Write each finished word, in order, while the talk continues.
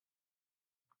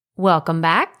Welcome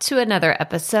back to another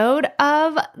episode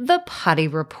of the Potty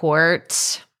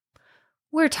Report.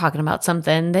 We're talking about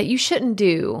something that you shouldn't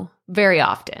do very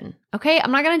often, okay?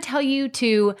 I'm not going to tell you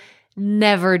to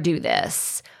never do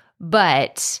this,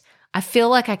 but I feel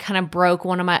like I kind of broke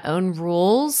one of my own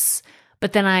rules,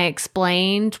 but then I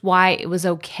explained why it was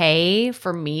okay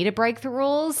for me to break the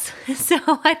rules. So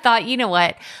I thought, you know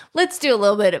what? Let's do a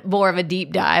little bit more of a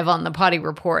deep dive on the Potty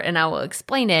Report and I will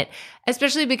explain it,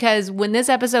 especially because when this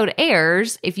episode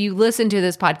airs, if you listen to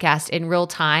this podcast in real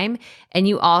time and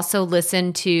you also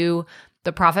listen to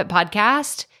the Profit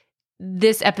Podcast,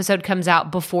 this episode comes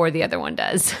out before the other one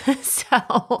does.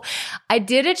 So I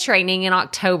did a training in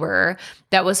October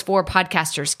that was for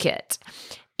Podcasters Kit.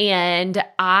 And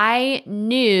I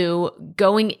knew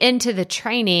going into the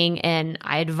training, and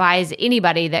I advise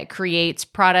anybody that creates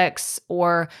products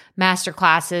or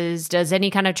masterclasses, does any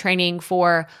kind of training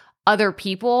for other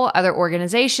people, other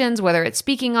organizations, whether it's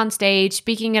speaking on stage,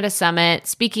 speaking at a summit,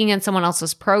 speaking in someone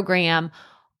else's program,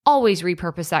 always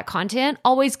repurpose that content.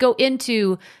 Always go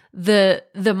into the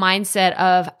mindset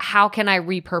of how can I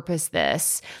repurpose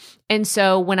this? And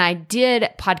so when I did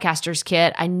Podcasters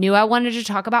Kit, I knew I wanted to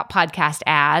talk about podcast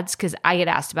ads because I get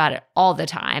asked about it all the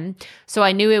time. So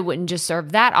I knew it wouldn't just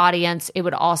serve that audience. It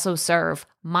would also serve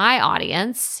my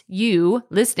audience, you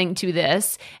listening to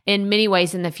this, in many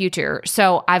ways in the future.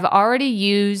 So I've already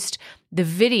used the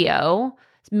video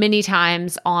many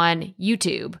times on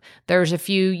YouTube. There's a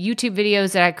few YouTube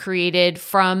videos that I created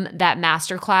from that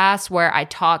masterclass where I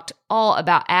talked all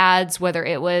about ads, whether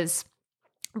it was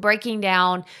breaking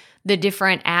down the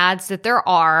different ads that there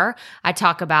are. I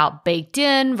talk about baked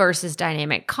in versus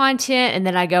dynamic content, and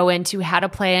then I go into how to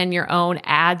plan your own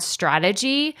ad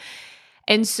strategy.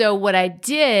 And so what I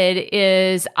did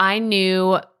is I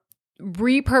knew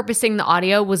repurposing the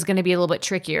audio was going to be a little bit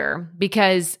trickier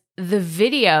because the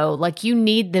video, like you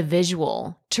need the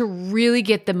visual to really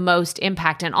get the most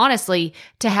impact. And honestly,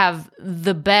 to have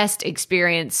the best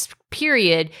experience,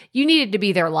 period, you needed to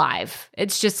be there live.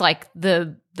 It's just like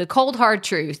the cold hard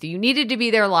truth. You needed to be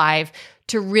there live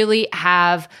to really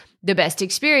have the best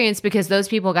experience because those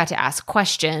people got to ask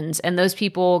questions and those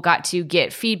people got to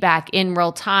get feedback in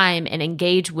real time and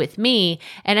engage with me.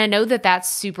 And I know that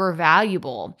that's super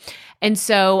valuable. And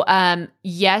so,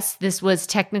 yes, this was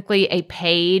technically a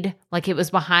paid, like it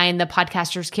was behind the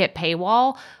Podcasters Kit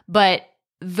paywall, but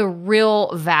the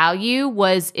real value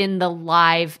was in the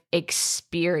live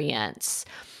experience.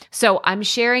 So I'm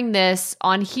sharing this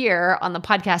on here on the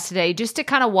podcast today just to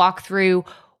kind of walk through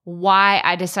why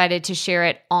I decided to share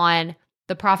it on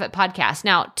the Profit Podcast.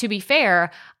 Now, to be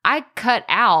fair, I cut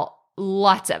out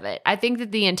lots of it. I think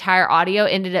that the entire audio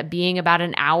ended up being about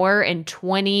an hour and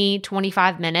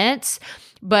 25 minutes,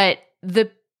 but the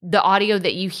audio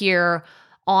that you hear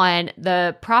on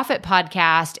the Profit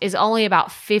Podcast is only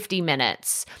about 50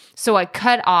 minutes. So I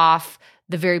cut off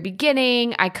the very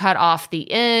beginning, I cut off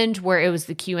the end where it was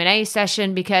the Q&A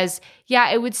session because, yeah,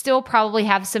 it would still probably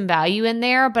have some value in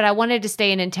there, but I wanted to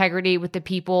stay in integrity with the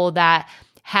people that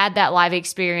had that live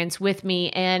experience with me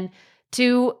and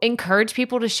to encourage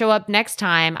people to show up next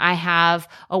time I have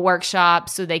a workshop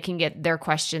so they can get their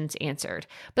questions answered.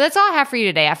 But that's all I have for you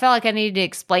today. I felt like I needed to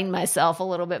explain myself a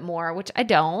little bit more, which I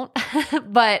don't,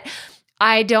 but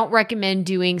I don't recommend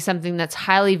doing something that's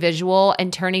highly visual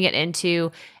and turning it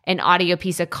into an audio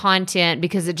piece of content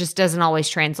because it just doesn't always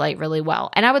translate really well.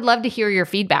 And I would love to hear your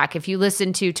feedback. If you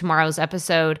listen to tomorrow's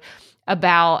episode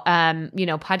about,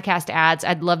 podcast ads,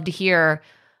 I'd love to hear,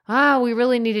 we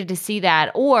really needed to see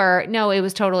that. Or no, it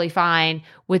was totally fine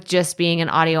with just being an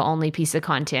audio only piece of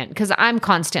content because I'm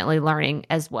constantly learning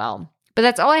as well. But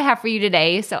that's all I have for you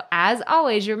today. So as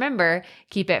always, remember,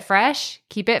 keep it fresh,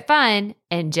 keep it fun,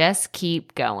 and just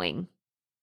keep going.